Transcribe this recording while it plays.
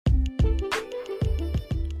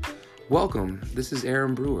Welcome, this is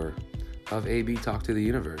Aaron Brewer of AB Talk to the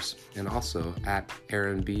Universe, and also at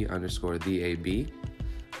AaronB_TheAB.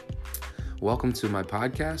 Welcome to my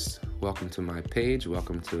podcast, welcome to my page,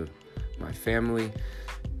 welcome to my family.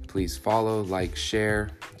 Please follow, like, share,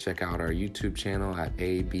 check out our YouTube channel at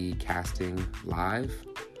AB Casting Live.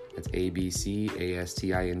 That's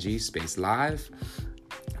ABCASTING live.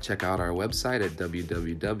 Check out our website at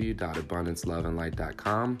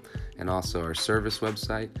www.abundanceloveandlight.com, and also our service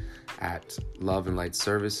website at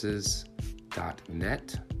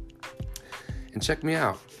loveandlightservices.net. And check me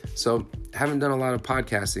out. So, I haven't done a lot of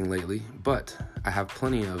podcasting lately, but I have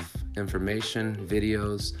plenty of information,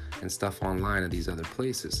 videos, and stuff online at these other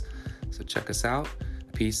places. So check us out.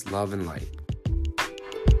 Peace, love, and light.